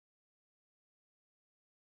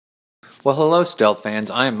Well, hello, Stealth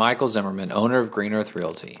fans. I am Michael Zimmerman, owner of Green Earth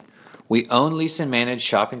Realty. We own, lease, and manage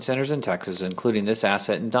shopping centers in Texas, including this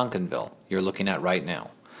asset in Duncanville you're looking at right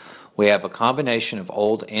now. We have a combination of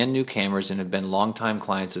old and new cameras and have been longtime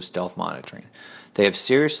clients of Stealth Monitoring. They have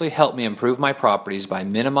seriously helped me improve my properties by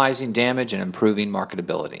minimizing damage and improving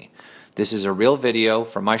marketability. This is a real video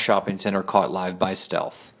from my shopping center caught live by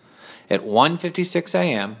Stealth. At 1:56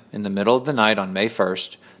 a.m. in the middle of the night on May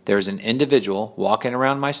 1st, there is an individual walking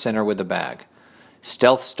around my center with a bag.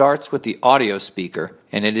 Stealth starts with the audio speaker,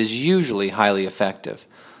 and it is usually highly effective.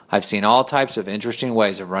 I've seen all types of interesting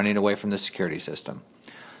ways of running away from the security system.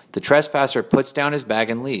 The trespasser puts down his bag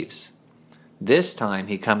and leaves. This time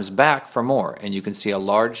he comes back for more, and you can see a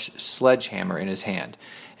large sledgehammer in his hand,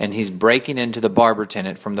 and he's breaking into the Barber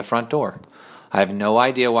tenant from the front door. I have no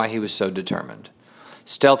idea why he was so determined.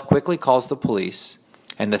 Stealth quickly calls the police,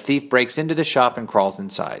 and the thief breaks into the shop and crawls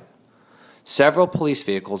inside. Several police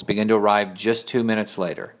vehicles begin to arrive just 2 minutes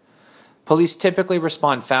later. Police typically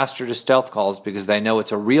respond faster to stealth calls because they know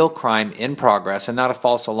it's a real crime in progress and not a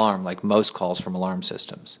false alarm like most calls from alarm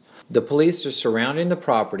systems. The police are surrounding the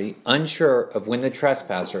property, unsure of when the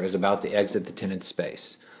trespasser is about to exit the tenant's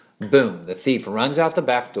space. Boom, the thief runs out the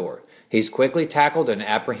back door. He's quickly tackled and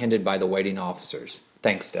apprehended by the waiting officers.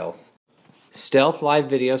 Thanks, Stealth. Stealth live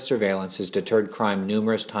video surveillance has deterred crime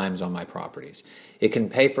numerous times on my properties. It can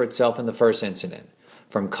pay for itself in the first incident.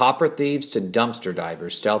 From copper thieves to dumpster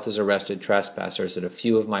divers, Stealth has arrested trespassers at a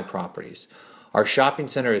few of my properties. Our shopping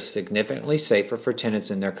center is significantly safer for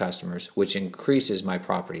tenants and their customers, which increases my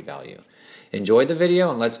property value. Enjoy the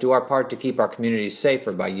video and let's do our part to keep our communities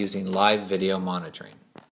safer by using live video monitoring.